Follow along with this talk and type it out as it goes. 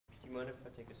mind if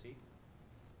I take a seat?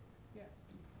 Yeah.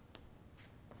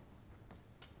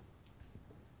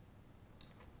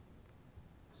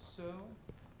 So,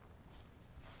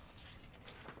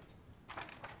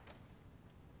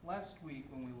 last week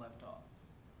when we left off,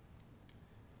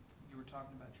 you were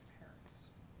talking about your parents.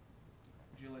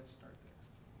 Would you like to start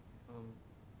there?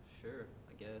 Sure,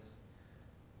 I guess.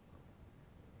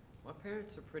 My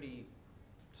parents are pretty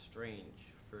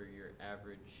strange for your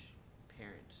average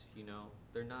parents, you know?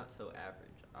 They're not so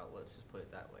average, let's just put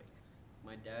it that way.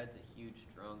 My dad's a huge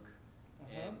drunk,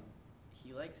 and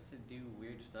he likes to do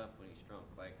weird stuff when he's drunk.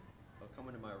 Like, he'll come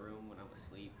into my room when I'm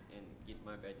asleep and get in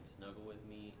my bed and snuggle with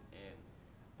me, and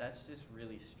that's just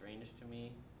really strange to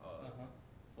me.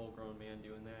 Full-grown man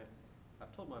doing that.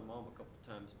 I've told my mom a couple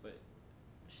times, but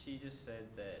she just said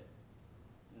that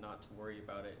not to worry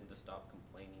about it and to stop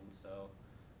complaining, so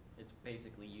it's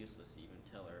basically useless to even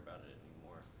tell her about it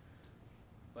anymore.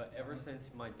 But ever since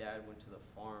my dad went to the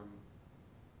farm,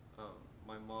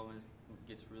 my mom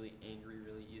gets really angry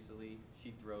really easily.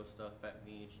 She throws stuff at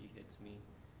me and she hits me,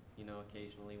 you know,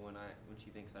 occasionally when she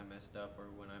thinks I messed up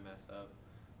or when I mess up.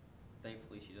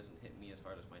 Thankfully, she doesn't hit me as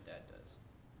hard as my dad does.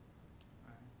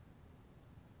 And,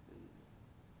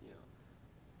 you know,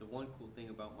 the one cool thing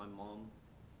about my mom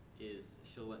is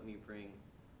she'll let me bring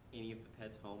any of the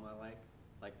pets home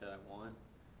like that I want.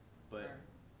 But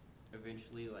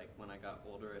eventually, like when I got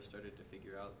older, I started to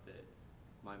figure out that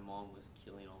my mom was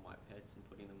killing all my pets and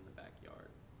putting them in the backyard.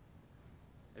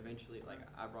 Eventually, like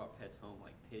I brought pets home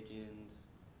like pigeons,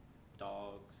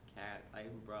 dogs, cats. I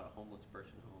even brought a homeless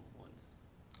person home once.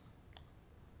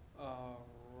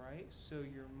 Alright, so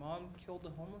your mom killed a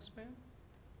homeless man?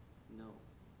 No,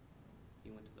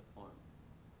 he went to the farm.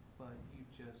 But you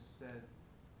just said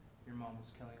your mom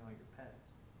was killing all your pets.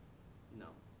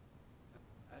 No.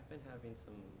 I've been having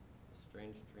some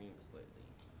strange dreams lately.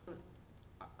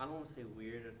 I don't want to say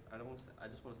weird. I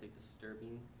just want to say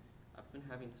disturbing. I've been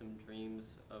having some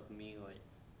dreams of me like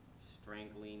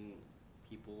strangling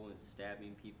people and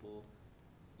stabbing people,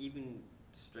 even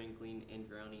strangling and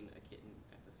drowning a kitten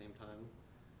at the same time.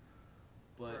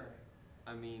 But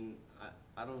I mean,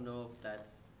 I don't know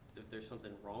if there's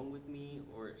something wrong with me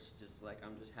or it's just like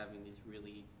I'm just having these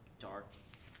really dark,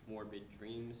 morbid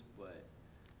dreams. But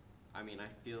I mean, I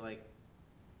feel like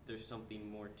there's something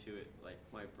more to it, like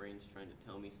my brain's trying to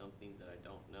tell me something that I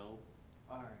don't know.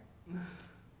 Alright.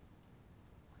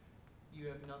 You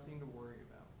have nothing to worry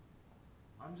about.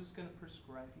 I'm just going to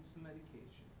prescribe you some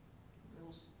medication.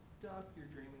 It'll stop your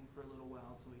dreaming for a little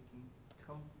while so we can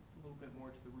come a little bit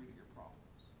more to the root of your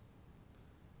problems.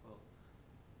 Well,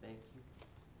 thank you.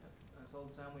 Yep. That's all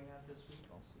the time we have this week.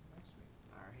 I'll see you next week.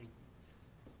 Alright.